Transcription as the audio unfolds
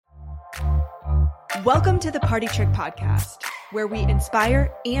Welcome to the Partytrick podcast, where we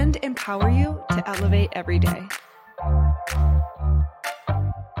inspire and empower you to elevate every day.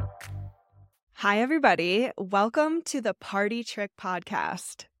 Hi, everybody. Welcome to the Partytrick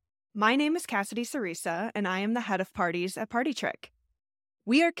podcast. My name is Cassidy Ceresa, and I am the head of parties at Partytrick.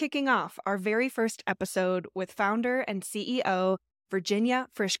 We are kicking off our very first episode with founder and CEO Virginia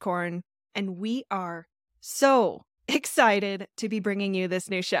Frischkorn, and we are so excited to be bringing you this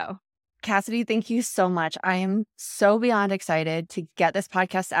new show. Cassidy, thank you so much. I am so beyond excited to get this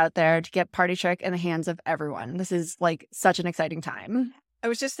podcast out there, to get Partytrick in the hands of everyone. This is like such an exciting time. I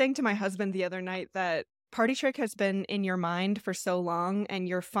was just saying to my husband the other night that Partytrick has been in your mind for so long, and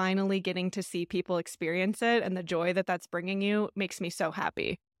you're finally getting to see people experience it, and the joy that that's bringing you makes me so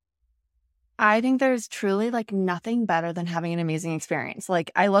happy. I think there's truly like nothing better than having an amazing experience. Like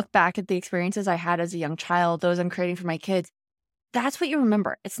I look back at the experiences I had as a young child, those I'm creating for my kids. That's what you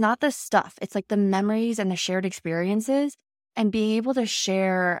remember. It's not the stuff. It's like the memories and the shared experiences and being able to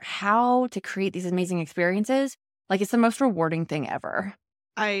share how to create these amazing experiences. Like it's the most rewarding thing ever.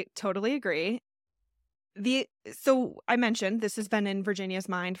 I totally agree. So I mentioned this has been in Virginia's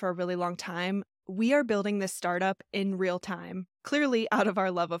mind for a really long time. We are building this startup in real time, clearly out of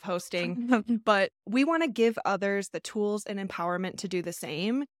our love of hosting, but we want to give others the tools and empowerment to do the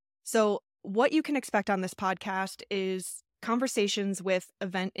same. So what you can expect on this podcast is conversations with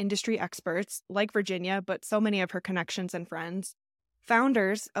event industry experts like Virginia, but so many of her connections and friends,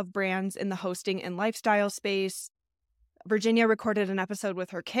 founders of brands in the hosting and lifestyle space. Virginia recorded an episode with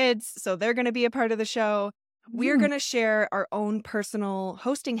her kids, so they're going to be a part of the show. We're going to share our own personal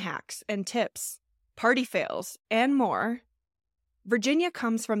hosting hacks and tips, party fails, and more. Virginia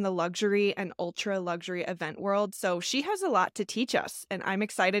comes from the luxury and ultra luxury event world, so she has a lot to teach us, and I'm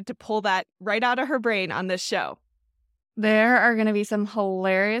excited to pull that right out of her brain on this show. There are going to be some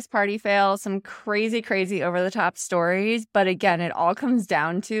hilarious party fails, some crazy, crazy over-the-top stories. But again, it all comes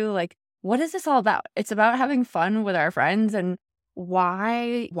down to like, what is this all about? It's about having fun with our friends and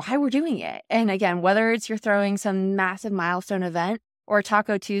why we're doing it. And again, whether it's you're throwing some massive milestone event or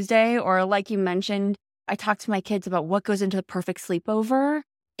Taco Tuesday, or like you mentioned, I talked to my kids about what goes into the perfect sleepover.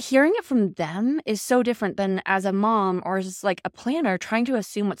 Hearing it from them is so different than as a mom or as like a planner trying to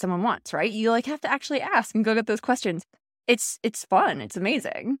assume what someone wants, right? You like have to actually ask and go get those questions. It's fun. It's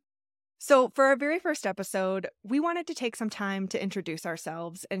amazing. So for our very first episode, we wanted to take some time to introduce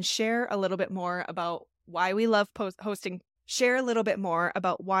ourselves and share a little bit more about why we love hosting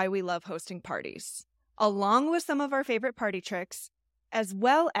parties, along with some of our favorite party tricks, as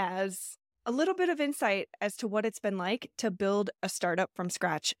well as a little bit of insight as to what it's been like to build a startup from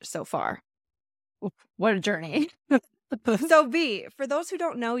scratch so far. What a journey. So V, for those who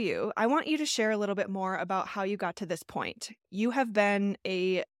don't know you, I want you to share a little bit more about how you got to this point. You have been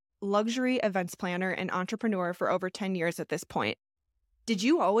a luxury events planner and entrepreneur for over 10 years at this point. Did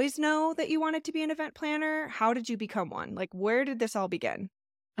you always know that you wanted to be an event planner? How did you become one? Like, where did this all begin?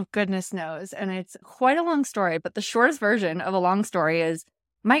 Oh, goodness knows. And it's quite a long story, but the shortest version of a long story is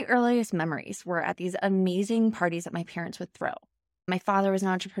my earliest memories were at these amazing parties that my parents would throw. My father was an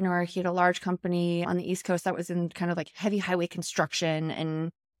entrepreneur. He had a large company on the East Coast that was in kind of like heavy highway construction and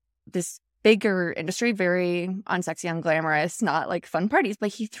this bigger industry, very unsexy, unglamorous, not like fun parties,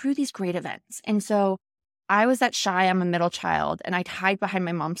 but he threw these great events. And so I was that shy, I'm a middle child, and I'd hide behind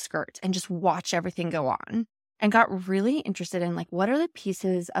my mom's skirt and just watch everything go on and got really interested in like, what are the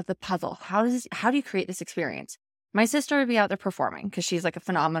pieces of the puzzle? How do you create this experience? My sister would be out there performing because she's like a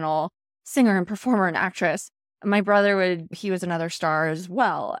phenomenal singer and performer and actress. My brother he was another star as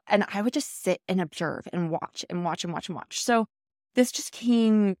well. And I would just sit and observe and watch and watch and watch and watch. So this just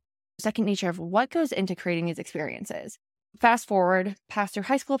came second nature of what goes into creating these experiences. Fast forward, passed through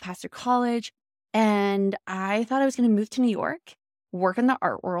high school, passed through college, and I thought I was going to move to New York, work in the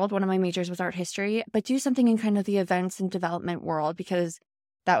art world. One of my majors was art history, but do something in kind of the events and development world because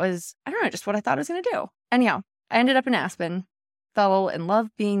that was, I don't know, just what I thought I was going to do. Anyhow, I ended up in Aspen, fell in love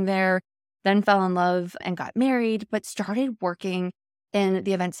being there, then fell in love and got married, but started working in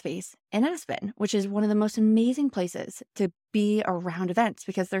the event space in Aspen, which is one of the most amazing places to be around events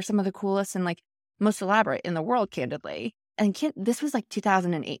because they're some of the coolest and like most elaborate in the world, candidly. And this was like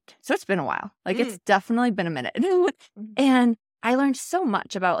 2008. So it's been a while. Like it's definitely been a minute. And I learned so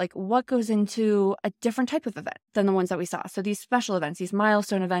much about like what goes into a different type of event than the ones that we saw. So these special events, these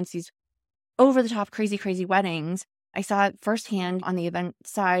milestone events, these over the top, crazy, crazy weddings. I saw it firsthand on the event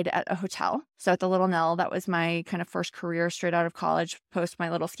side at a hotel. So at the Little Nell, that was my kind of first career straight out of college, post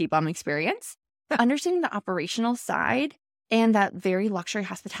my little ski bum experience. Understanding the operational side and that very luxury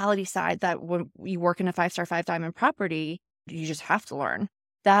hospitality side that when you work in a 5-star, 5-diamond property, you just have to learn.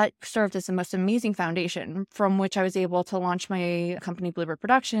 that served as the most amazing foundation from which I was able to launch my company, Bluebird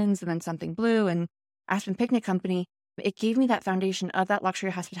Productions, and then Something Blue and Aspen Picnic Company. It gave me that foundation of that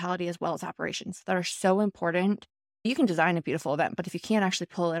luxury hospitality as well as operations that are so important. You can design a beautiful event, but if you can't actually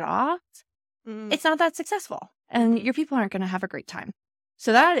pull it off, it's not that successful and your people aren't going to have a great time.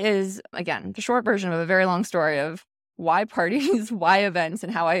 So that is, again, the short version of a very long story of why parties, why events,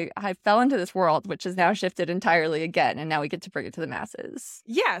 and how I fell into this world, which has now shifted entirely again. And now we get to bring it to the masses.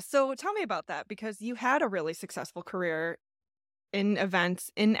 Yeah. So tell me about that, because you had a really successful career in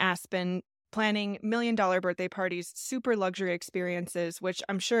events in Aspen, planning $1 million birthday parties, super luxury experiences, which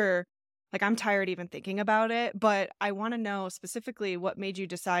I'm sure, like, I'm tired even thinking about it. But I want to know specifically what made you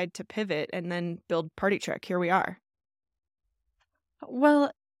decide to pivot and then build Partytrick. Here we are.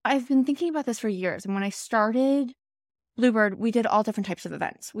 Well, I've been thinking about this for years. And when I started Bluebird, we did all different types of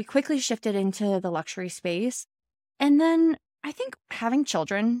events. We quickly shifted into the luxury space. And then I think having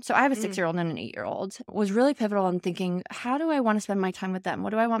children, so I have a 6-year-old and an 8-year-old, was really pivotal in thinking, how do I want to spend my time with them?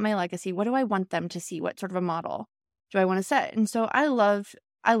 What do I want my legacy? What do I want them to see? What sort of a model do I want to set? And so I love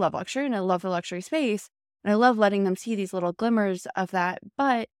luxury and I love the luxury space. And I love letting them see these little glimmers of that.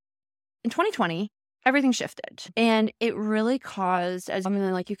 But in 2020, everything shifted. And it really caused,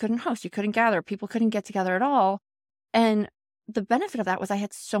 like, you couldn't host, you couldn't gather, people couldn't get together at all. And the benefit of that was I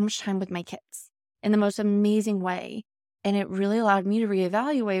had so much time with my kids in the most amazing way. And it really allowed me to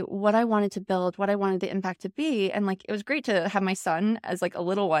reevaluate what I wanted to build, what I wanted the impact to be. And like, it was great to have my son as like a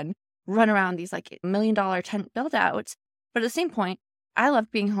little one run around these like $1 million tent build outs. But at the same point, I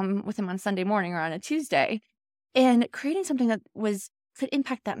loved being home with him on Sunday morning or on a Tuesday and creating something that could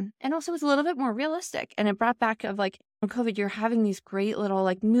impact them. And also was a little bit more realistic. And it brought back of like, in COVID, you're having these great little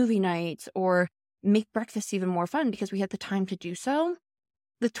like movie nights or make breakfast even more fun because we had the time to do so.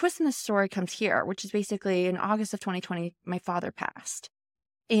 The twist in the story comes here, which is basically in August of 2020, my father passed.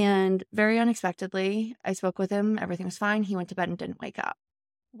 And very unexpectedly, I spoke with him. Everything was fine. He went to bed and didn't wake up.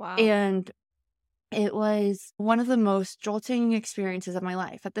 Wow. And it was one of the most jolting experiences of my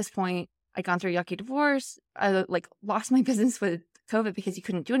life. At this point, I'd gone through a yucky divorce. I lost my business with COVID because you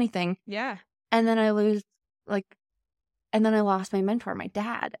couldn't do anything. Yeah. And then I lost my mentor, my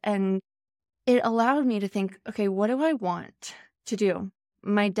dad. And it allowed me to think, okay, what do I want to do?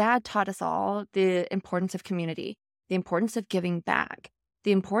 My dad taught us all the importance of community, the importance of giving back,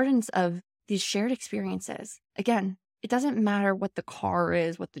 the importance of these shared experiences. Again, it doesn't matter what the car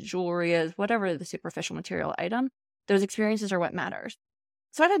is, what the jewelry is, whatever the superficial material item, those experiences are what matters.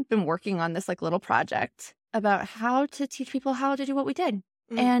 So I had been working on this like little project about how to teach people how to do what we did.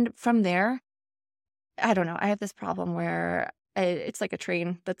 And from there, I don't know, I have this problem where it's like a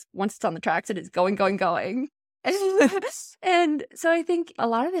train that's, once it's on the tracks, it is going, going, going. And so I think a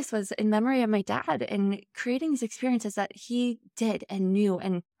lot of this was in memory of my dad and creating these experiences that he did and knew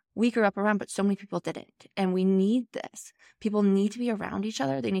and we grew up around, but so many people didn't. And we need this. People need to be around each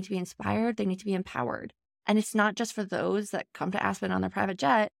other. They need to be inspired. They need to be empowered. And it's not just for those that come to Aspen on their private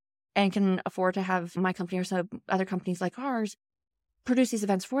jet and can afford to have my company or some other companies like ours produce these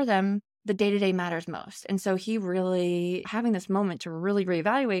events for them. The day-to-day matters most. And so he really, having this moment to really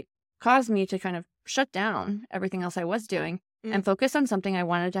reevaluate, caused me to kind of shut down everything else I was doing and focus on something I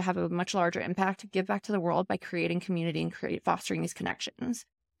wanted to have a much larger impact, to give back to the world by creating community and fostering these connections.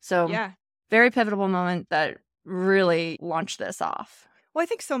 So yeah, very pivotal moment that really launched this off. Well, I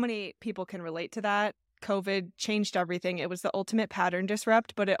think so many people can relate to that. COVID changed everything. It was the ultimate pattern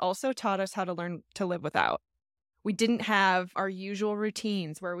disrupt, but it also taught us how to learn to live without. We didn't have our usual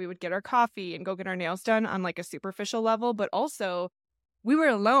routines where we would get our coffee and go get our nails done on like a superficial level, but also we were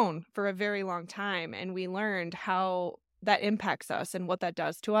alone for a very long time and we learned how that impacts us and what that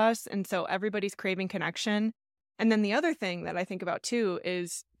does to us. And so everybody's craving connection. And then the other thing that I think about too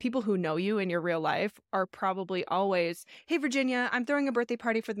is people who know you in your real life are probably always, hey, Virginia, I'm throwing a birthday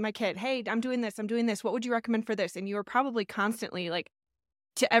party for my kid. Hey, I'm doing this. What would you recommend for this? And you are probably constantly like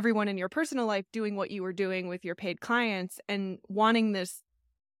to everyone in your personal life doing what you were doing with your paid clients and wanting this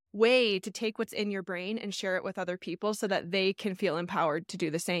way to take what's in your brain and share it with other people so that they can feel empowered to do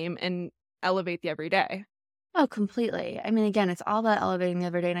the same and elevate the everyday. Oh, completely. I mean, again, it's all about elevating the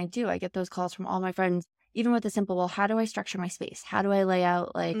everyday. And I get those calls from all my friends, even with the simple, well, how do I structure my space? How do I lay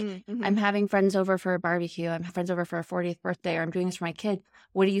out, like, I'm having friends over for a barbecue, I'm having friends over for a 40th birthday, or I'm doing this for my kid.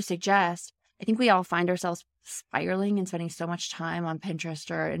 What do you suggest? I think we all find ourselves spiraling and spending so much time on Pinterest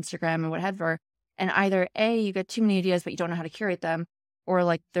or Instagram or whatever. And either A, you get too many ideas, but you don't know how to curate them, or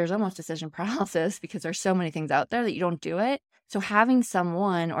like there's almost decision paralysis because there's so many things out there that you don't do it. So having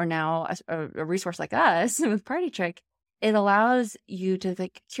someone, or now a resource like us with Partytrick, it allows you to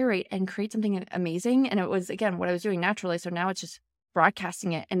like curate and create something amazing. And it was, again, what I was doing naturally. So now it's just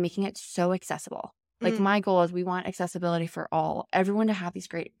broadcasting it and making it so accessible. Like my goal is we want accessibility for all, everyone to have these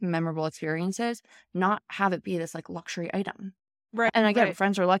great memorable experiences, not have it be this like luxury item. Right. And again, right.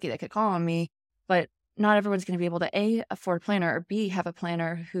 friends are lucky they could call on me, but not everyone's going to be able to A, afford a planner, or B, have a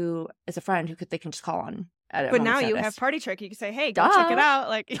planner who is a friend who they can just call on. But now you have Partytrick. You can say, hey, go check it out.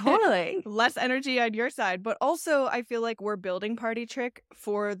 Like Totally. less energy on your side. But also I feel like we're building Partytrick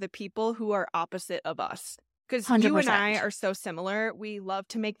for the people who are opposite of us. Because you and I 100%. are so similar. We love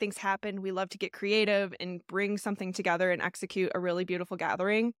to make things happen. We love to get creative and bring something together and execute a really beautiful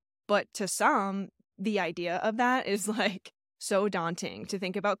gathering. But to some, the idea of that is like so daunting to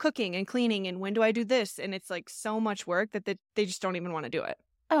think about cooking and cleaning and when do I do this? And it's like so much work that they just don't even want to do it.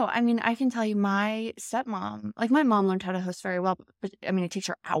 Oh, I mean, I can tell you my stepmom, like my mom learned how to host very well, but I mean, it takes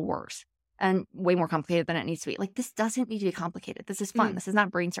her hours and way more complicated than it needs to be. Like, this doesn't need to be complicated. This is fun. This is not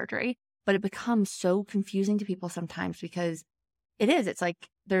brain surgery, but it becomes so confusing to people sometimes because it is. It's like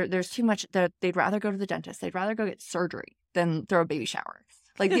there's too much that they'd rather go to the dentist. They'd rather go get surgery than throw a baby shower.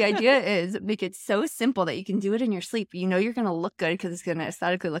 Like, the idea is make it so simple that you can do it in your sleep. You know you're going to look good because it's going to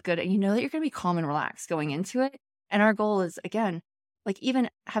aesthetically look good. And you know that you're going to be calm and relaxed going into it. And our goal is, again, like even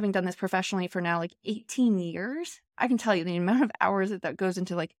having done this professionally for now, like 18 years, I can tell you the amount of hours that goes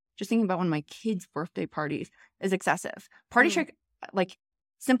into like just thinking about one of my kids' birthday parties is excessive. Partytrick, like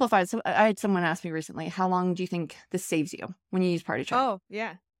simplifies. So I had someone ask me recently, how long do you think this saves you when you use Partytrick? Oh,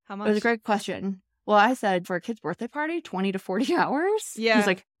 yeah. How much? It was a great question. Well, I said for a kid's birthday party, 20 to 40 hours. Yeah. He's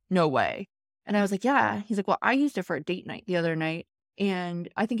like, no way. And I was like, yeah. He's like, well, I used it for a date night the other night, and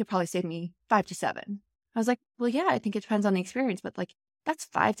I think it probably saved me 5 to 7. I was like, well, yeah, I think it depends on the experience, but like that's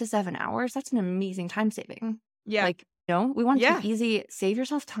 5 to 7 hours. That's an amazing time saving. Yeah. Like, you know, we want it to be easy, save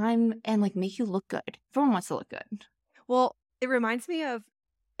yourself time, and like make you look good. Everyone wants to look good. Well, it reminds me of,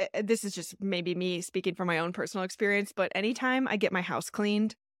 this is just maybe me speaking from my own personal experience, but anytime I get my house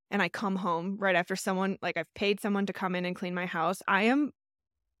cleaned and I come home right after someone, like I've paid someone to come in and clean my house, I am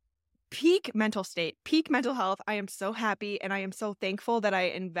peak mental state, peak mental health. I am so happy and I am so thankful that I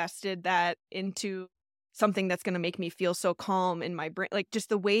invested that into something that's going to make me feel so calm in my brain. Like just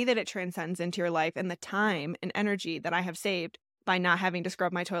the way that it transcends into your life and the time and energy that I have saved by not having to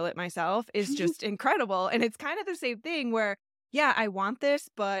scrub my toilet myself is just incredible. And it's kind of the same thing where, yeah, I want this,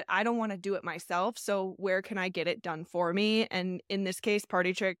 but I don't want to do it myself. So where can I get it done for me? And in this case,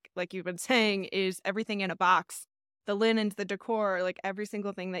 Partytrick, like you've been saying, is everything in a box. The linens, the decor, like every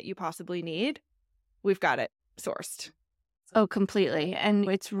single thing that you possibly need, we've got it sourced. Oh, completely. And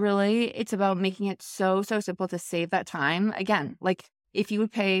it's about making it so simple to save that time. Again, like if you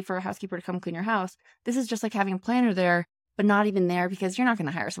would pay for a housekeeper to come clean your house, this is just like having a planner there, but not even there because you're not going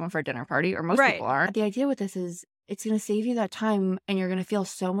to hire someone for a dinner party, or most people aren't. The idea with this is it's going to save you that time and you're going to feel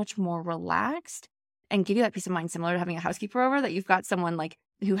so much more relaxed and give you that peace of mind, similar to having a housekeeper over, that you've got someone like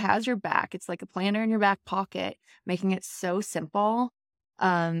who has your back. It's like a planner in your back pocket, making it so simple.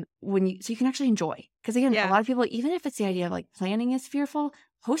 So you can actually enjoy. Because again, a lot of people, even if it's the idea of like planning is fearful,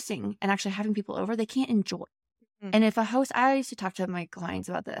 hosting and actually having people over, they can't enjoy. And if a host, I used to talk to my clients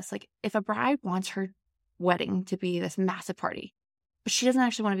about this, like if a bride wants her wedding to be this massive party, but she doesn't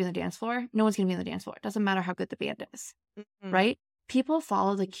actually want to be on the dance floor, no one's going to be on the dance floor. It doesn't matter how good the band is, right? People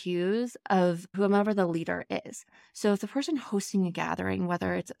follow the cues of whomever the leader is. So if the person hosting a gathering,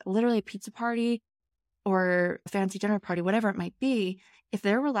 whether it's literally a pizza party or a fancy dinner party, whatever it might be, if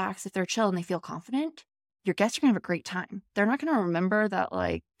they're relaxed, if they're chill and they feel confident, your guests are going to have a great time. They're not going to remember that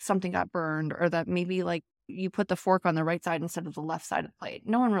like something got burned or that maybe like you put the fork on the right side instead of the left side of the plate.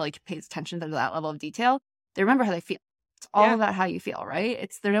 No one really pays attention to that level of detail. They remember how they feel. It's all about how you feel,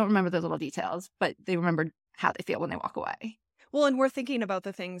 right? They don't remember those little details, but they remember how they feel when they walk away. Well, and we're thinking about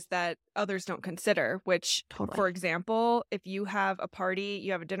the things that others don't consider, which, for example, if you have a party,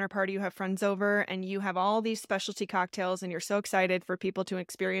 you have a dinner party, you have friends over, and you have all these specialty cocktails and you're so excited for people to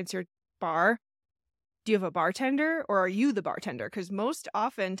experience your bar, do you have a bartender or are you the bartender? Because most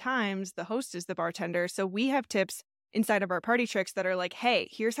oftentimes the host is the bartender. So we have tips inside of our Partytricks that are like, hey,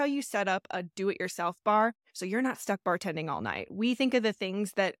 here's how you set up a do-it-yourself bar so you're not stuck bartending all night. We think of the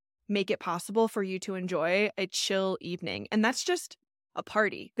things that make it possible for you to enjoy a chill evening. And that's just a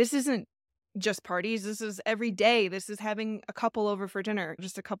party. This isn't just parties. This is every day. This is having a couple over for dinner,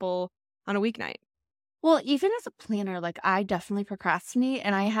 just a couple on a weeknight. Well, even as a planner, like I definitely procrastinate.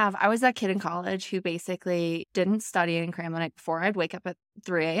 And I was that kid in college who basically didn't study and cram the night before. I'd wake up at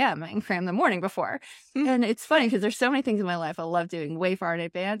 3 a.m. and cram the morning before. And it's funny because there's so many things in my life I love doing way far in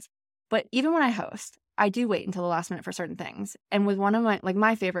advance. But even when I host, I do wait until the last minute for certain things. And with one of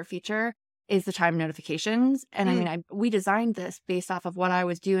my favorite feature is the time notifications. And I mean, we designed this based off of what I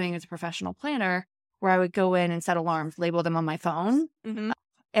was doing as a professional planner, where I would go in and set alarms, label them on my phone. Mm-hmm.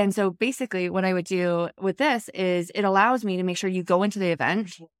 And so basically what I would do with this is it allows me to make sure you go into the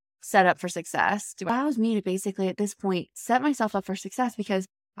event set up for success. It allows me to basically at this point set myself up for success because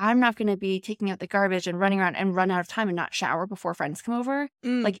I'm not going to be taking out the garbage and running around and run out of time and not shower before friends come over.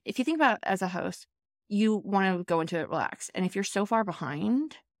 Like if you think about it as a host, you want to go into it relaxed. And if you're so far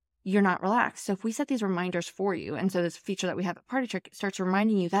behind, you're not relaxed. So if we set these reminders for you, and so this feature that we have at Partytrick starts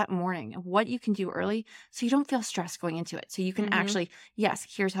reminding you that morning of what you can do early so you don't feel stressed going into it. So you can actually, yes,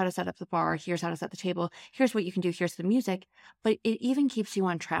 here's how to set up the bar, here's how to set the table, here's what you can do, here's the music. But it even keeps you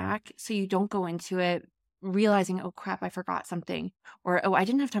on track so you don't go into it realizing, oh crap, I forgot something. Or, oh, I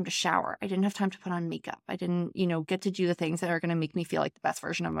didn't have time to shower. I didn't have time to put on makeup. I didn't, get to do the things that are going to make me feel like the best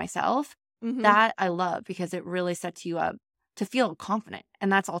version of myself. That I love because it really sets you up to feel confident.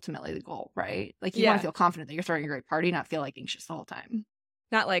 And that's ultimately the goal, right? Like you want to feel confident that you're throwing a great party, not feel like anxious the whole time.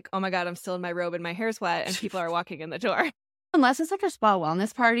 Not like, oh my God, I'm still in my robe and my hair's wet and people are walking in the door. Unless it's like a spa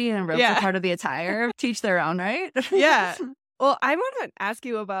wellness party and robes are part of the attire. Teach their own, right? Yeah. Well, I want to ask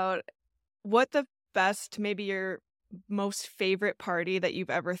you about what the best, maybe your most favorite party that you've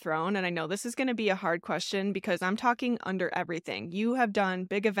ever thrown. And I know this is going to be a hard question because I'm talking under everything. You have done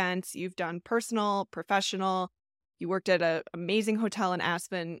big events. You've done personal, professional. You worked at an amazing hotel in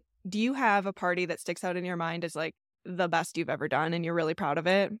Aspen. Do you have a party that sticks out in your mind as like the best you've ever done and you're really proud of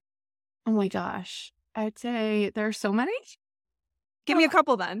it? Oh my gosh. I'd say there are so many. Give me a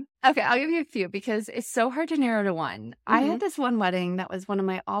couple then. Okay, I'll give you a few because it's so hard to narrow to one. I had this one wedding that was one of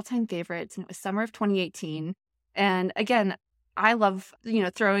my all-time favorites, and it was summer of 2018. And again, I love,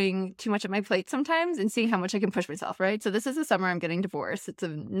 throwing too much at my plate sometimes and seeing how much I can push myself, right? So this is the summer I'm getting divorced. It's a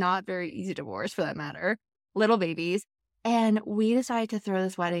not very easy divorce for that matter. Little babies. And we decided to throw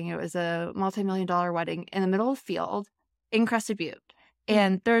this wedding. It was a multi-million-dollar wedding in the middle of the field in Crested Butte.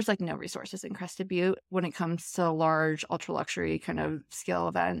 And there's like no resources in Crested Butte when it comes to large, ultra luxury kind of scale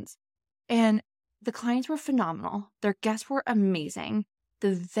events. And the clients were phenomenal. Their guests were amazing.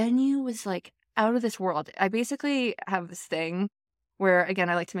 The venue was like out of this world. I basically have this thing where, again,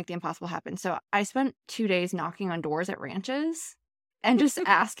 I like to make the impossible happen. So I spent 2 days knocking on doors at ranches and just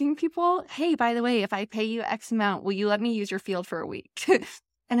asking people, hey, by the way, if I pay you X amount, will you let me use your field for a week?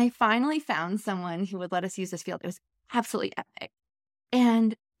 And I finally found someone who would let us use this field. It was absolutely epic.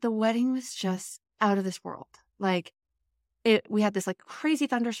 And the wedding was just out of this world. Like we had this like crazy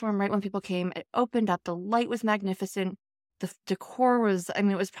thunderstorm right when people came. It opened up. The light was magnificent. The decor was, it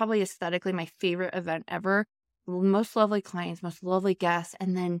was probably aesthetically my favorite event ever. Most lovely clients, most lovely guests.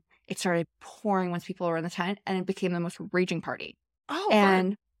 And then it started pouring once people were in the tent and it became the most raging party. Oh,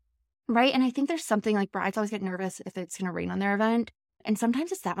 and right. And I think there's something like brides always get nervous if it's going to rain on their event. And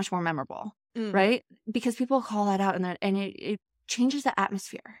sometimes it's that much more memorable, right? Because people call that out and it changes the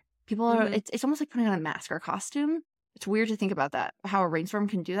atmosphere. People are, it's almost like putting on a mask or a costume. It's weird to think about that, how a rainstorm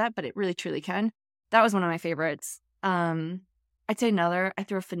can do that, but it really truly can. That was one of my favorites. I'd say another, I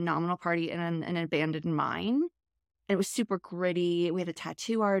threw a phenomenal party in an abandoned mine. It was super gritty. We had a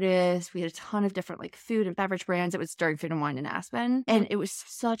tattoo artist. We had a ton of different like food and beverage brands. It was during Food and Wine in Aspen. And it was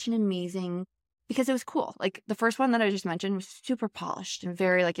such an amazing, because it was cool. Like the first one that I just mentioned was super polished and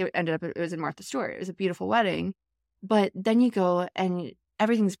very like, it was in Martha Stewart. It was a beautiful wedding. But then you go and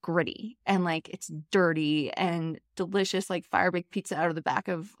everything's gritty and like it's dirty and delicious, like fire baked pizza out of the back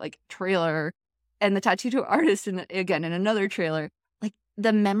of like trailer, and the tattoo artist in another trailer. Like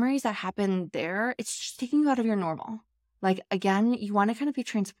the memories that happen there, it's just taking you out of your normal. Like again, you want to kind of be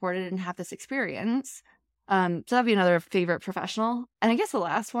transported and have this experience. So that'd be another favorite professional. And I guess the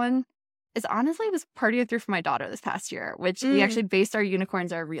last one is honestly this party I threw for my daughter this past year, which we actually based our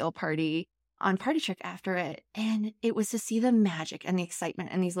Unicorns Are Real party on Partytrick after it. And it was to see the magic and the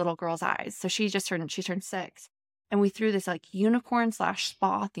excitement in these little girls' eyes. So she turned 6. And we threw this like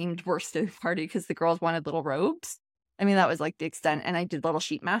unicorn/spa themed birthday party because the girls wanted little robes. That was like the extent. And I did little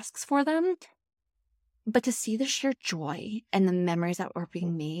sheet masks for them. But to see the sheer joy and the memories that were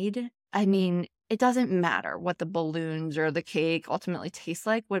being made, it doesn't matter what the balloons or the cake ultimately taste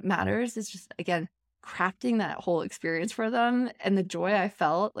like. What matters is just, again, crafting that whole experience for them, and the joy I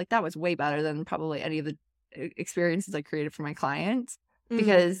felt, like that was way better than probably any of the experiences I created for my clients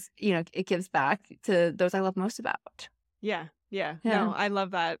because, it gives back to those I love most about. Yeah. No, I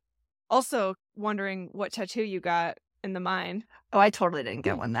love that. Also wondering what tattoo you got in the mine. Oh, I totally didn't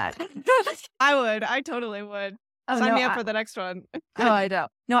get one that. I totally would. Sign me up for the next one. Oh, I know.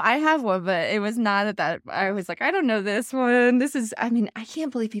 No, I have one, but it was not at that. I was like, I don't know this one. This is, I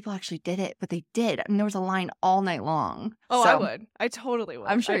can't believe people actually did it, but they did. There was a line all night long. Oh, so, I would. I totally would.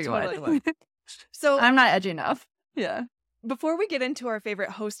 I'm sure you would. So I'm not edgy enough. Yeah. Before we get into our favorite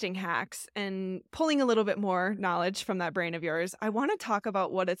hosting hacks and pulling a little bit more knowledge from that brain of yours, I want to talk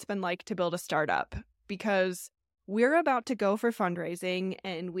about what it's been like to build a startup, because we're about to go for fundraising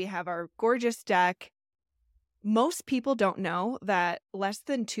and we have our gorgeous deck. Most people don't know that less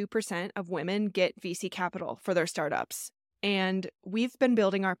than 2% of women get VC capital for their startups. And we've been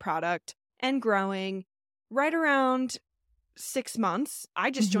building our product and growing right around 6 months.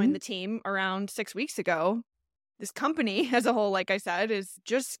 I just joined the team around 6 weeks ago. This company as a whole, like I said, is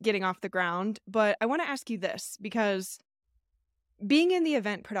just getting off the ground. But I want to ask you this, because being in the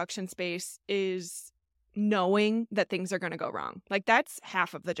event production space is knowing that things are going to go wrong. Like, that's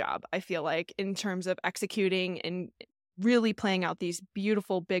half of the job, I feel like, in terms of executing and really playing out these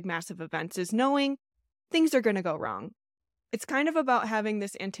beautiful, big, massive events, is knowing things are going to go wrong. It's kind of about having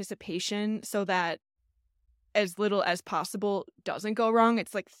this anticipation so that as little as possible doesn't go wrong.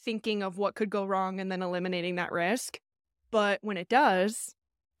 It's like thinking of what could go wrong and then eliminating that risk. But when it does,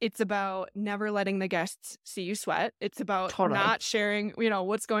 it's about never letting the guests see you sweat. It's about not sharing,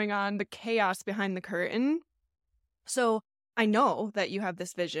 what's going on, the chaos behind the curtain. So I know that you have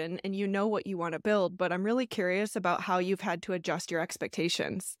this vision and you know what you want to build, but I'm really curious about how you've had to adjust your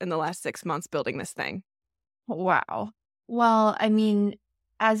expectations in the last 6 months building this thing. Wow. Well, I mean,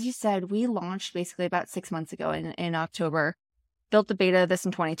 as you said, we launched basically about 6 months ago in October, built the beta of this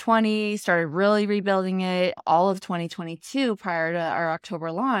in 2020, started really rebuilding it all of 2022 prior to our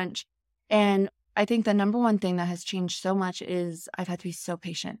October launch. And I think the number one thing that has changed so much is I've had to be so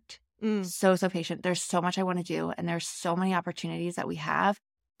patient, so patient. There's so much I want to do, and there's so many opportunities that we have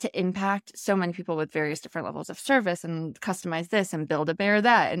to impact so many people with various different levels of service and customize this and build a bear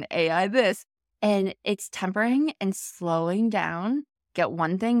that and AI this. And it's tempering and slowing down. Get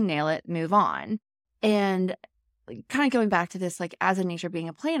one thing, nail it, move on. And kind of going back to this, like as a nature being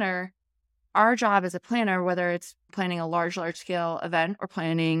a planner, our job as a planner, whether it's planning a large scale event or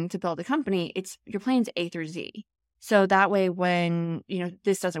planning to build a company, it's your plans A through Z. So that way, when,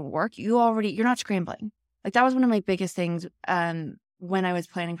 this doesn't work, you're not scrambling. Like that was one of my biggest things when I was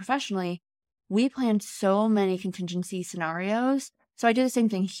planning professionally. We planned so many contingency scenarios. So I do the same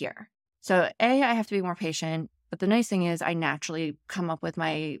thing here. So I have to be more patient. But the nice thing is I naturally come up with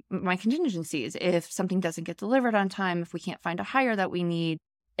my contingencies. If something doesn't get delivered on time, if we can't find a hire that we need,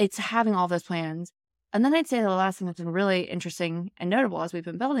 it's having all those plans. And then I'd say the last thing that's been really interesting and notable as we've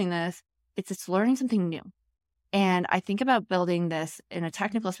been building this, it's learning something new. And I think about building this in a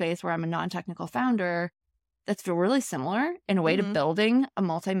technical space where I'm a non-technical founder that's really similar in a way to building a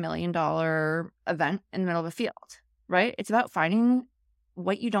multi-million-dollar event in the middle of a field, right? It's about finding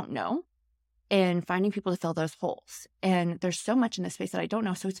what you don't know and finding people to fill those holes. And there's so much in this space that I don't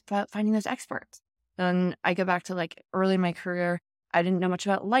know. So it's about finding those experts. And I go back to like early in my career, I didn't know much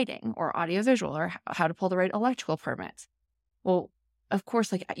about lighting or audiovisual or how to pull the right electrical permits. Well, of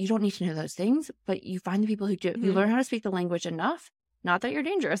course, like you don't need to know those things, but you find the people who do. You learn how to speak the language enough, not that you're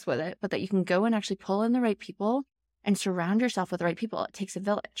dangerous with it, but that you can go and actually pull in the right people and surround yourself with the right people. It takes a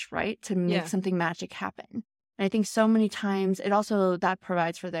village, right? To make something magic happen. And I think so many times it also that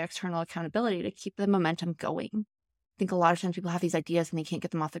provides for the external accountability to keep the momentum going. I think a lot of times people have these ideas and they can't get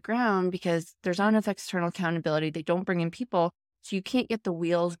them off the ground because there's not enough external accountability. They don't bring in people. So you can't get the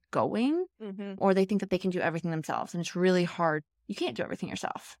wheels going or they think that they can do everything themselves. And it's really hard. You can't do everything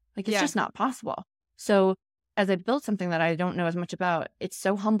yourself. Like it's just not possible. So as I built something that I don't know as much about, it's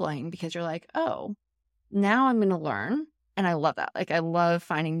so humbling because you're like, oh, now I'm going to learn. And I love that. Like I love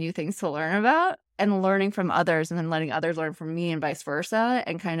finding new things to learn about and learning from others and then letting others learn from me and vice versa.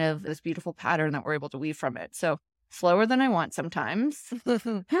 And kind of this beautiful pattern that we're able to weave from it. So slower than I want sometimes,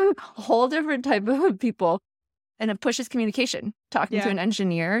 a whole different type of people. And it pushes communication. Talking to an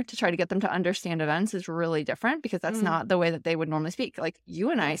engineer to try to get them to understand events is really different because that's not the way that they would normally speak. Like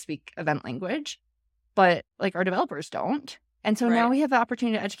you and I speak event language, but like our developers don't. And so now we have the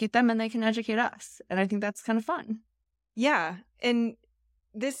opportunity to educate them and they can educate us. And I think that's kind of fun. Yeah. And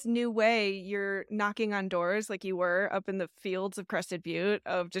this new way, you're knocking on doors like you were up in the fields of Crested Butte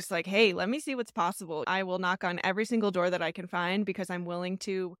of just like, hey, let me see what's possible. I will knock on every single door that I can find because I'm willing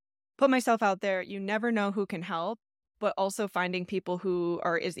to put myself out there. You never know who can help, but also finding people who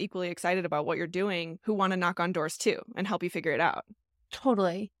are as equally excited about what you're doing, who want to knock on doors too and help you figure it out.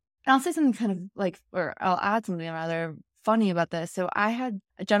 Totally. And I'll say something kind of like, or I'll add something rather funny about this. So I had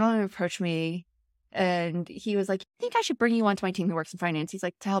a gentleman approach me and he was like, I think I should bring you onto my team who works in finance. He's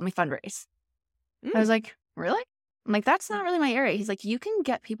like, to help me fundraise. I was like, really? I'm like, that's not really my area. He's like, you can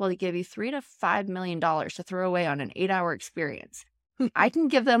get people to give you $3 to $5 million to throw away on an 8-hour experience. I can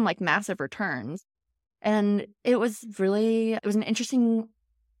give them like massive returns. And it was an interesting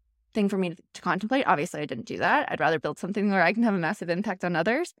thing for me to contemplate. Obviously, I didn't do that. I'd rather build something where I can have a massive impact on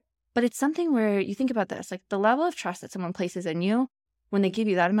others. But it's something where you think about this, like the level of trust that someone places in you when they give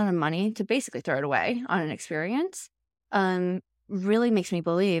you that amount of money to basically throw it away on an experience, really makes me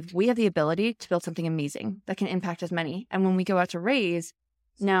believe we have the ability to build something amazing that can impact as many. And when we go out to raise,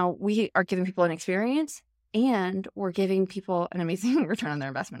 now we are giving people an experience and we're giving people an amazing return on their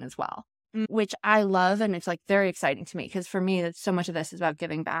investment as well, which I love. And it's like very exciting to me because for me, so much of this is about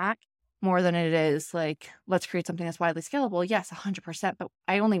giving back more than it is like, let's create something that's widely scalable. Yes, 100%. But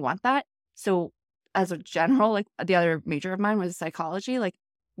I only want that. So as a general, like the other major of mine was psychology. Like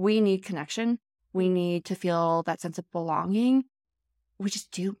we need connection. We need to feel that sense of belonging. We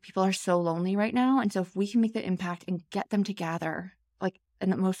just do. People are so lonely right now. And so if we can make the impact and get them together, like in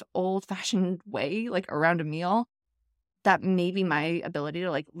the most old fashioned way, like around a meal, that may be my ability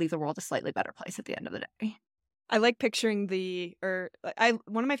to like leave the world a slightly better place at the end of the day. I like picturing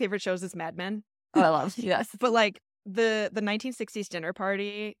one of my favorite shows is Mad Men. Oh, I love it. Yes. But like the 1960s dinner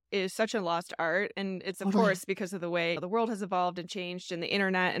party is such a lost art. And it's, of course, because of the way the world has evolved and changed and the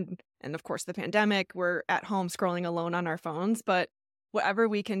internet and of course, the pandemic. We're at home scrolling alone on our phones. But whatever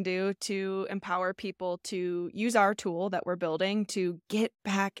we can do to empower people to use our tool that we're building to get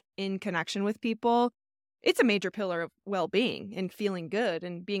back in connection with people, it's a major pillar of well-being and feeling good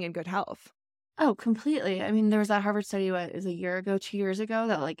and being in good health. Oh, completely. I mean, there was that Harvard study, it was a year ago, 2 years ago,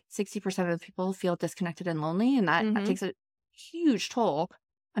 that like 60% of people feel disconnected and lonely. And that takes a huge toll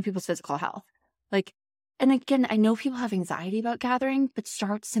on people's physical health. Like, and again, I know people have anxiety about gathering, but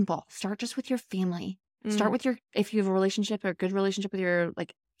start simple. Start just with your family. Start with if you have a relationship or a good relationship with your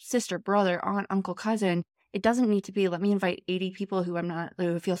like sister, brother, aunt, uncle, cousin. It doesn't need to be, let me invite 80 people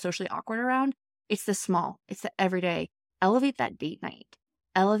who feel socially awkward around. It's the small, it's the everyday. Elevate that date night.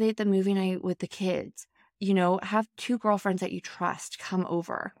 Elevate the movie night with the kids. Have 2 girlfriends that you trust come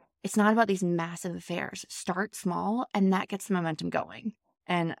over. It's not about these massive affairs. Start small, and that gets the momentum going.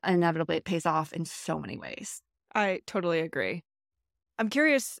 And inevitably, it pays off in so many ways. I totally agree. I'm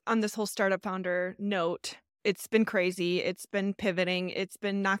curious on this whole startup founder note. It's been crazy. It's been pivoting. It's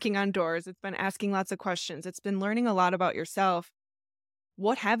been knocking on doors. It's been asking lots of questions. It's been learning a lot about yourself.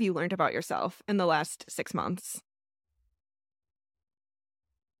 What have you learned about yourself in the last 6 months?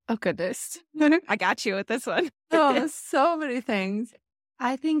 Oh, goodness. I got you with this one. Oh, so many things.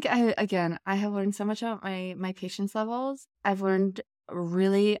 I think, I have learned so much about my patience levels. I've learned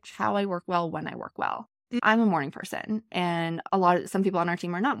really how I work well when I work well. I'm a morning person, and some people on our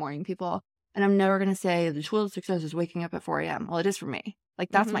team are not morning people. And I'm never going to say the tool of success is waking up at 4 a.m. Well, it is for me.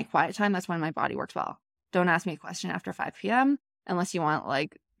 Like that's my quiet time. That's when my body works well. Don't ask me a question after 5 p.m. unless you want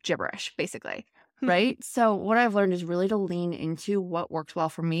like gibberish, basically. Right? So what I've learned is really to lean into what works well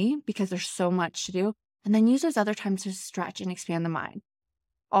for me because there's so much to do, and then use those other times to stretch and expand the mind.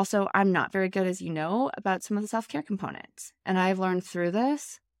 Also, I'm not very good, as you know, about some of the self-care components. And I've learned through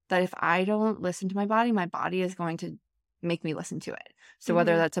this that if I don't listen to my body is going to make me listen to it. So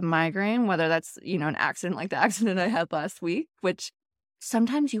whether that's a migraine, whether that's, an accident like the accident I had last week, which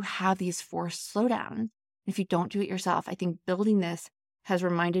sometimes you have these forced slowdowns. If you don't do it yourself, I think building this has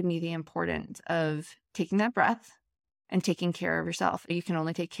reminded me the importance of taking that breath and taking care of yourself. You can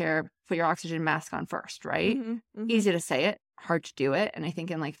only put your oxygen mask on first, right? Easy to say it, hard to do it. And I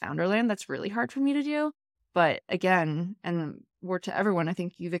think in like Founderland, that's really hard for me to do. But again, and word to everyone, I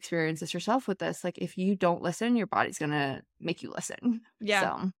think you've experienced this yourself with this. Like if you don't listen, your body's going to make you listen. Yeah.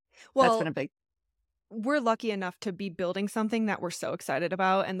 So well, that's been we're lucky enough to be building something that we're so excited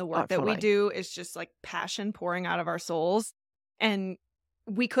about. And the work that we do is just like passion pouring out of our souls. And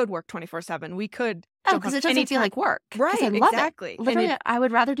we could work 24/7. We could. Because it doesn't feel like work. Right, I love exactly. It. Literally, I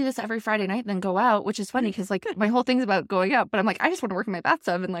would rather do this every Friday night than go out, which is funny because like my whole thing's about going out. But I'm like, I just want to work in my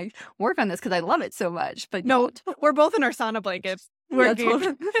bathtub and like work on this because I love it so much. But no, we're both in our sauna blankets. We're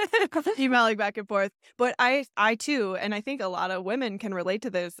emailing back and forth. But I too, and I think a lot of women can relate to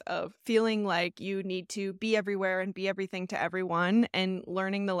this of feeling like you need to be everywhere and be everything to everyone and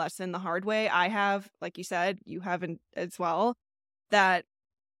learning the lesson the hard way. I have, like you said, you haven't as well, that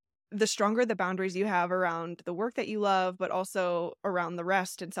the stronger the boundaries you have around the work that you love, but also around the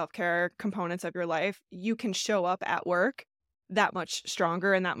rest and self-care components of your life, you can show up at work that much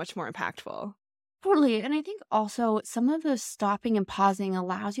stronger and that much more impactful. Totally. And I think also some of the stopping and pausing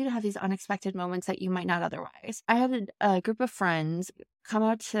allows you to have these unexpected moments that you might not otherwise. I had a group of friends come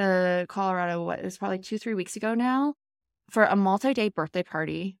out to Colorado, it was probably 2-3 weeks ago now, for a multi-day birthday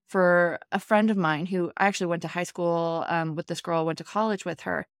party for a friend of mine who I actually went to high school with this girl, went to college with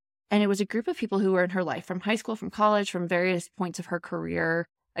her. And it was a group of people who were in her life from high school, from college, from various points of her career.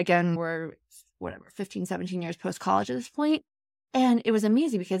 Again, we're 15, 17 years post-college at this point. And it was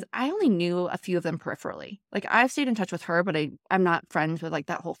amazing because I only knew a few of them peripherally. Like I've stayed in touch with her, but I'm not friends with like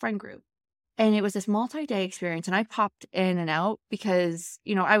that whole friend group. And it was this multi-day experience. And I popped in and out because,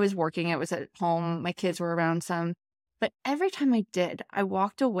 I was working. I was at home. My kids were around some. But every time I did, I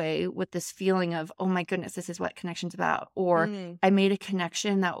walked away with this feeling of, oh my goodness, this is what connection's about. Or I made a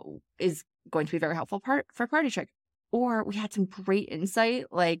connection that is going to be very helpful for Partytrick. Or we had some great insight,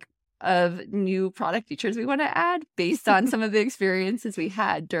 like of new product features we want to add based on some of the experiences we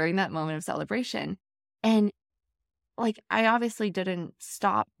had during that moment of celebration. And like, I obviously didn't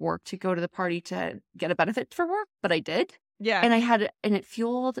stop work to go to the party to get a benefit for work, but I did. Yeah. And it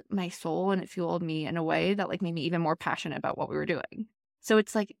fueled my soul and it fueled me in a way that like made me even more passionate about what we were doing. So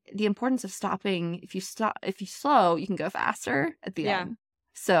it's like the importance of stopping. If you slow, you can go faster at the end.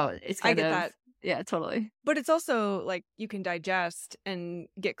 So it's I get that. Yeah, totally. But it's also like you can digest and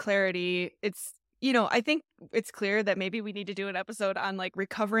get clarity. It's, I think it's clear that maybe we need to do an episode on like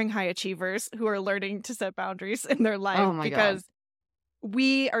recovering high achievers who are learning to set boundaries in their life. Oh my because God.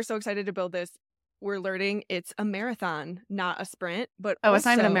 we are so excited to build this. We're learning it's a marathon, not a sprint. But it's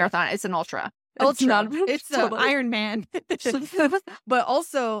not even a marathon. It's an ultra. It's totally. Iron Man. But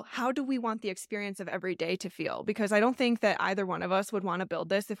also, how do we want the experience of every day to feel? Because I don't think that either one of us would want to build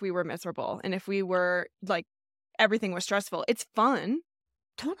this if we were miserable and if we were like everything was stressful. It's fun.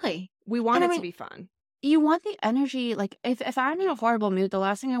 Totally. We want it to be fun. You want the energy. Like if I'm in a horrible mood, the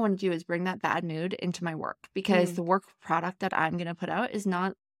last thing I want to do is bring that bad mood into my work because the work product that I'm going to put out is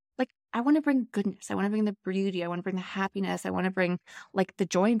not like, I want to bring goodness. I want to bring the beauty. I want to bring the happiness. I want to bring like the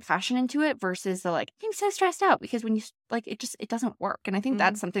joy and passion into it versus the like, I'm so stressed out, because when you like, it doesn't work. And I think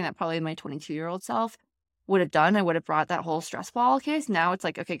that's something that probably my 22-year-old self would have done. I would have brought that whole stress ball case. Now it's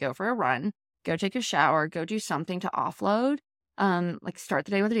like, okay, go for a run, go take a shower, go do something to offload. Like start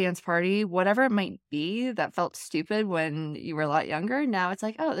the day with a dance party, whatever it might be that felt stupid when you were a lot younger. Now it's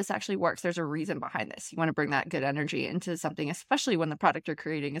like, oh, this actually works. There's a reason behind this. You want to bring that good energy into something, especially when the product you're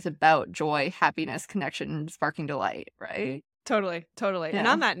creating is about joy, happiness, connection, sparking delight, right? Totally. Yeah. And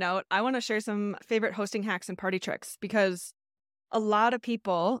on that note, I want to share some favorite hosting hacks and party tricks, because a lot of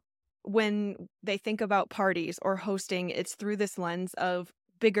people, when they think about parties or hosting, it's through this lens of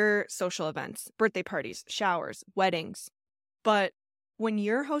bigger social events, birthday parties, showers, weddings. But when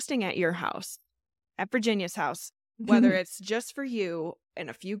you're hosting at your house, at Virginia's house, whether it's just for you and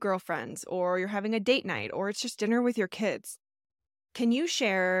a few girlfriends, or you're having a date night, or it's just dinner with your kids, can you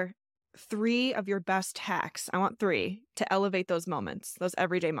share 3 of your best hacks? I want 3 to elevate those moments, those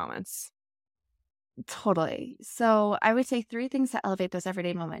everyday moments. Totally. So I would say 3 things to elevate those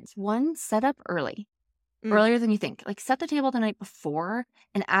everyday moments. 1, set up early. Earlier than you think. Like set the table the night before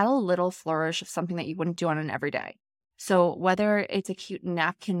and add a little flourish of something that you wouldn't do on an everyday. So whether it's a cute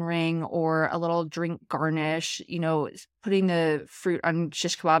napkin ring or a little drink garnish, putting the fruit on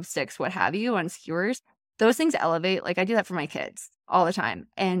shish kebab sticks, what have you, on skewers, those things elevate. Like I do that for my kids all the time.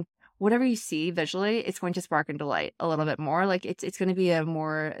 And whatever you see visually, it's going to spark and delight a little bit more. Like it's going to be a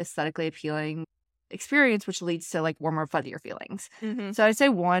more aesthetically appealing experience, which leads to like warmer, fuzzier feelings. So I'd say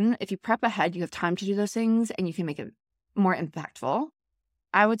 1, if you prep ahead, you have time to do those things and you can make it more impactful.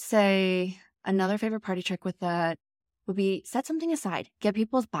 I would say another favorite party trick with that would be set something aside, get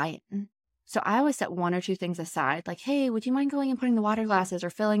people's buy-in. So I always set 1 or 2 things aside, like, hey, would you mind going and putting the water glasses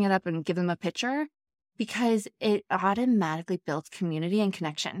or filling it up and give them a picture? Because it automatically builds community and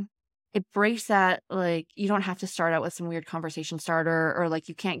connection. It breaks that, like, you don't have to start out with some weird conversation starter, or like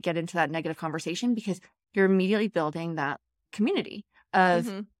you can't get into that negative conversation, because you're immediately building that community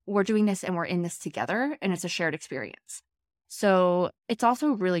of we're doing this and we're in this together and it's a shared experience. So it's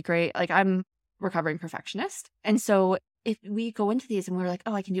also really great. Like I'm recovering perfectionist. And so if we go into these and we're like,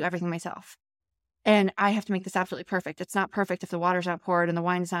 oh, I can do everything myself and I have to make this absolutely perfect. It's not perfect if the water's not poured and the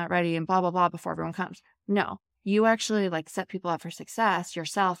wine's not ready and blah, blah, blah before everyone comes. No, you actually like set people up for success,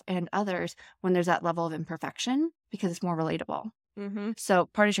 yourself and others, when there's that level of imperfection, because it's more relatable. So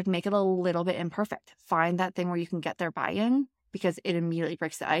party trick, make it a little bit imperfect. Find that thing where you can get their buy-in, because it immediately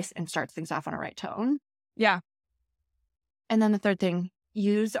breaks the ice and starts things off on a right tone. Yeah. And then the third thing,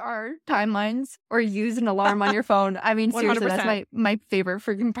 use our timelines or use an alarm on your phone. I mean, seriously, 100%. That's my favorite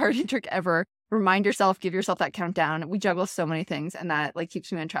freaking party trick ever. Remind yourself, give yourself that countdown. We juggle so many things, and that like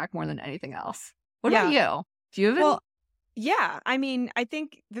keeps me on track more than anything else. What about you? Do you have Well, yeah. I mean, I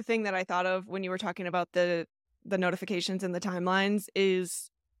think the thing that I thought of when you were talking about the notifications and the timelines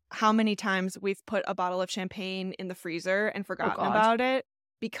is how many times we've put a bottle of champagne in the freezer and forgotten about it,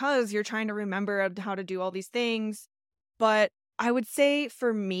 because you're trying to remember how to do all these things. But I would say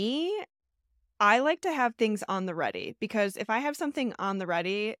for me, I like to have things on the ready, because if I have something on the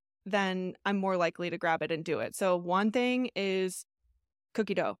ready, then I'm more likely to grab it and do it. So one thing is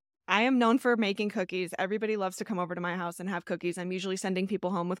cookie dough. I am known for making cookies. Everybody loves to come over to my house and have cookies. I'm usually sending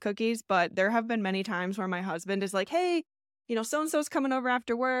people home with cookies, but there have been many times where my husband is like, hey, so-and-so's coming over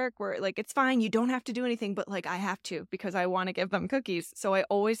after work. We're like, it's fine. You don't have to do anything, but like I have to because I want to give them cookies. So I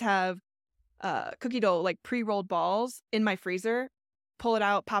always have cookie dough, like pre-rolled balls in my freezer, pull it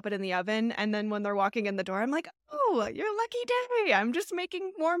out, pop it in the oven. And then when they're walking in the door, I'm like, oh, your lucky day. I'm just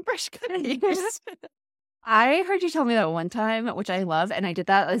making warm, fresh cookies. I heard you tell me that one time, which I love, and I did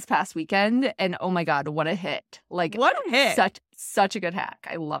that this past weekend, and oh my God, what a hit. Like, what a hit. Such a good hack.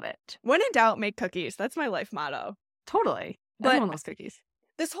 I love it. When in doubt, make cookies. That's my life motto. Totally. But everyone loves cookies.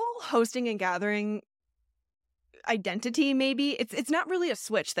 This whole hosting and gathering identity, maybe, it's not really a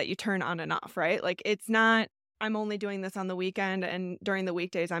switch that you turn on and off, right? Like, it's not, I'm only doing this on the weekend and during the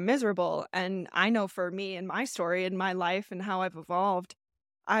weekdays I'm miserable. And I know for me and my story and my life and how I've evolved,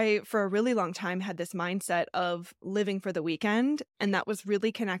 I, for a really long time, had this mindset of living for the weekend, and that was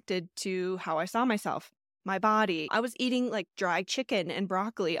really connected to how I saw myself, my body. I was eating like dry chicken and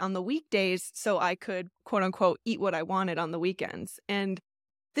broccoli on the weekdays so I could, quote unquote, eat what I wanted on the weekends. And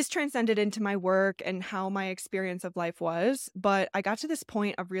this transcended into my work and how my experience of life was. But I got to this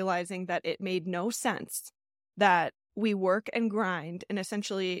point of realizing that it made no sense that we work and grind and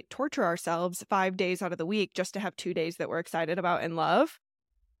essentially torture ourselves 5 days out of the week just to have 2 days that we're excited about and love.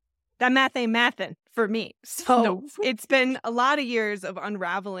 That math ain't mathin' for me. So No. It's been a lot of years of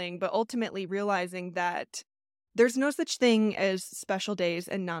unraveling, but ultimately realizing that there's no such thing as special days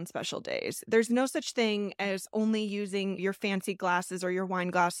and non-special days. There's no such thing as only using your fancy glasses or your wine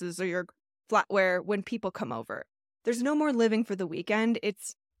glasses or your flatware when people come over. There's no more living for the weekend.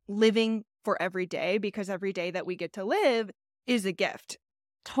 It's living for every day, because every day that we get to live is a gift.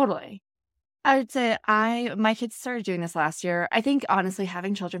 Totally. I would say my kids started doing this last year. I think, honestly,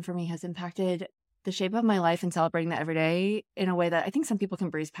 having children for me has impacted the shape of my life and celebrating that every day in a way that I think some people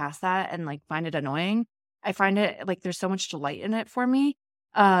can breeze past that and like find it annoying. I find it like there's so much delight in it for me.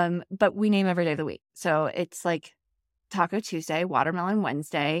 But we name every day of the week. So it's like Taco Tuesday, Watermelon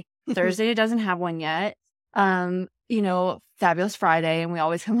Wednesday, Thursday it doesn't have one yet. Fabulous Friday, and we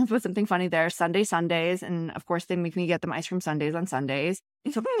always come up with something funny there. Sundays, and of course they make me get them ice cream sundaes on Sundays.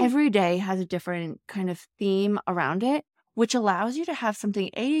 So every day has a different kind of theme around it, which allows you to have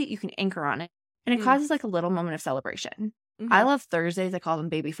something, you can anchor on it, and it causes like a little moment of celebration. I love Thursdays. I call them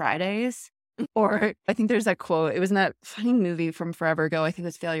Baby Fridays. Or I think there's that quote. It was in that funny movie from forever ago. I think it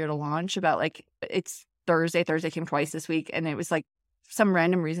was Failure to Launch, about like, it's Thursday. Thursday came twice this week, and it was like some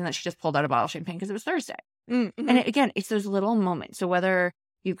random reason that she just pulled out a bottle of champagne because it was Thursday. And again, it's those little moments. So whether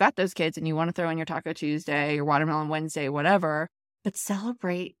you've got those kids and you want to throw in your Taco Tuesday, your Watermelon Wednesday, whatever, but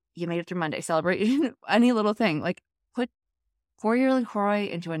celebrate you made it through Monday. Celebrate any little thing. Like pour your LaCroix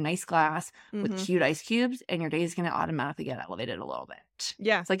into a nice glass with cute ice cubes, and your day is going to automatically get elevated a little bit.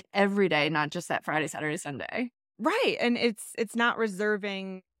 Yeah. It's like every day, not just that Friday, Saturday, Sunday. Right. And it's not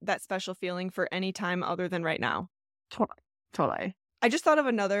reserving that special feeling for any time other than right now. Totally. I just thought of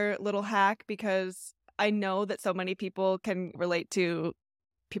another little hack, because I know that so many people can relate to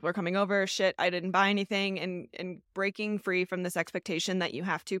people are coming over, shit, I didn't buy anything, and breaking free from this expectation that you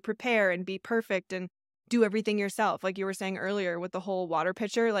have to prepare and be perfect and do everything yourself. Like you were saying earlier with the whole water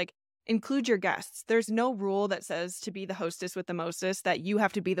pitcher, like include your guests. There's no rule that says to be the hostess with the mostest that you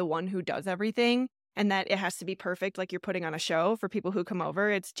have to be the one who does everything and that it has to be perfect like you're putting on a show for people who come over.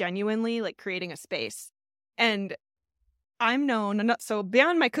 It's genuinely like creating a space. And I'm known, so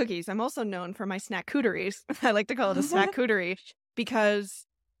beyond my cookies, I'm also known for my snack-cooteries. I like to call it a snack-cootery, because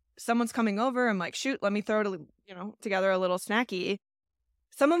someone's coming over, I'm like, shoot, let me throw together a little snacky.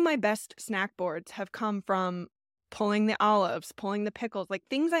 Some of my best snack boards have come from pulling the olives, pulling the pickles, like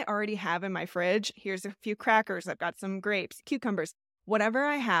things I already have in my fridge. Here's a few crackers. I've got some grapes, cucumbers. Whatever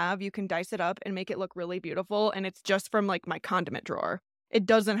I have, you can dice it up and make it look really beautiful. And it's just from like my condiment drawer. It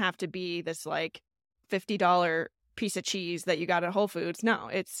doesn't have to be this like $50 piece of cheese that you got at Whole Foods. No,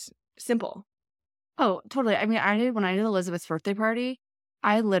 it's simple. Oh, totally. I mean, when I did Elizabeth's birthday party,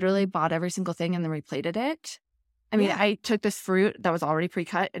 I literally bought every single thing and then replated it. I mean, I took this fruit that was already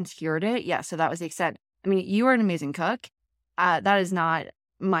pre-cut and skewered it. Yeah, so that was the extent. I mean, you are an amazing cook. That is not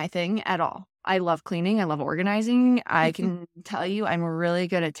my thing at all. I love cleaning. I love organizing. I can tell you I'm really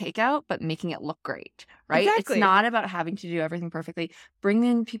good at takeout, but making it look great, right? Exactly. It's not about having to do everything perfectly. Bring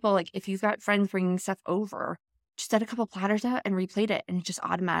in people, like if you've got friends bringing stuff over, just set a couple platters out and replate it, and it just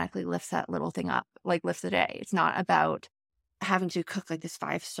automatically lifts that little thing up, like lifts the day. It's not about having to cook like this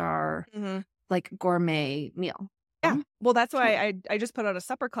 5-star like gourmet meal. Yeah. Well, that's why I just put out a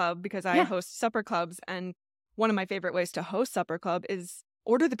supper club, because I host supper clubs. And one of my favorite ways to host supper club is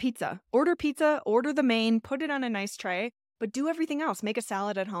order the pizza. Order pizza, order the main, put it on a nice tray, but do everything else. Make a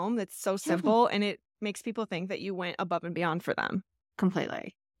salad at home that's so simple, and it makes people think that you went above and beyond for them.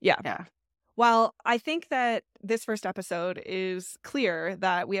 Completely. Yeah. Yeah. Well, I think that this first episode is clear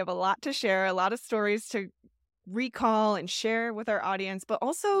that we have a lot to share, a lot of stories to recall and share with our audience, but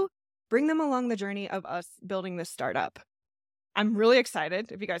also bring them along the journey of us building this startup. I'm really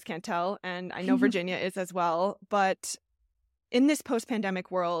excited, if you guys can't tell, and I know Virginia is as well, but in this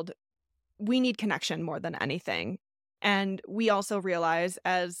post-pandemic world, we need connection more than anything. And we also realize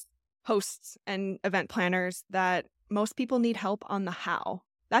as hosts and event planners that most people need help on the how.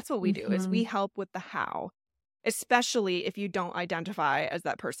 That's what we do, is we help with the how, especially if you don't identify as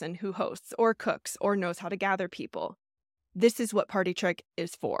that person who hosts or cooks or knows how to gather people. This is what Partytrick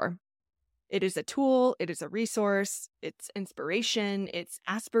is for. It is a tool, it is a resource, it's inspiration, it's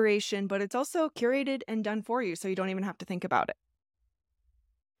aspiration, but it's also curated and done for you so you don't even have to think about it.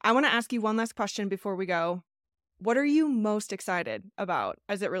 I want to ask you one last question before we go. What are you most excited about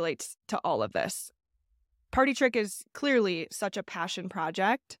as it relates to all of this? Partytrick is clearly such a passion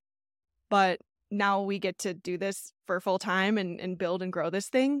project, but now we get to do this for full time and build and grow this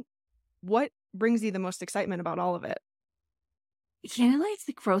thing. What brings you the most excitement about all of it? Candidly, it's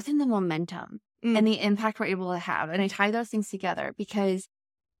the growth and the momentum and the impact we're able to have. And I tie those things together because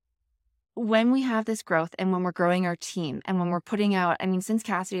when we have this growth and when we're growing our team and when we're putting out, I mean, since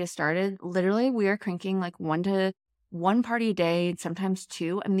Cassidy has started, literally we are cranking like one party a day, sometimes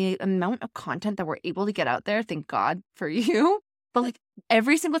two. And the amount of content that we're able to get out there, thank God for you. But like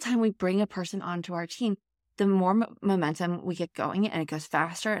every single time we bring a person onto our team, the more momentum we get going and it goes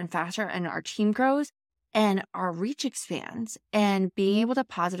faster and faster and our team grows and our reach expands and being able to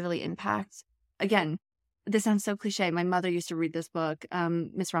positively impact. Again, this sounds so cliche. My mother used to read this book,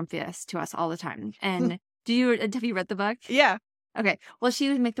 Miss Rumphius, to us all the time. And have you read the book? Yeah. Okay. Well, she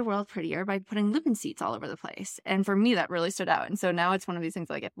would make the world prettier by putting lupin seeds all over the place. And for me, that really stood out. And so now it's one of these things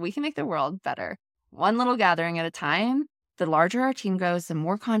like if we can make the world better, one little gathering at a time, the larger our team goes, the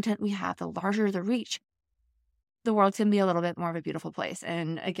more content we have, the larger the reach. The world can be a little bit more of a beautiful place.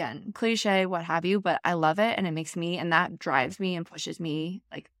 And again, cliche, what have you, but I love it. And it makes me, and that drives me and pushes me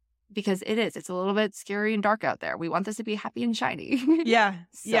like, because it's a little bit scary and dark out there. We want this to be happy and shiny. Yeah.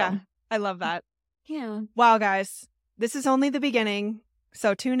 So. Yeah. I love that. Yeah. Wow, guys. This is only the beginning.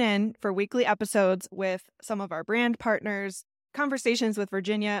 So tune in for weekly episodes with some of our brand partners, conversations with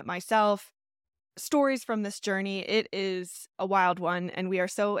Virginia, myself, stories from this journey. It is a wild one, and we are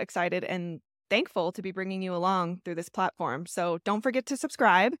so excited and thankful to be bringing you along through this platform. So don't forget to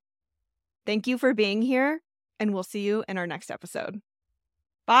subscribe. Thank you for being here, and we'll see you in our next episode.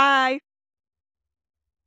 Bye.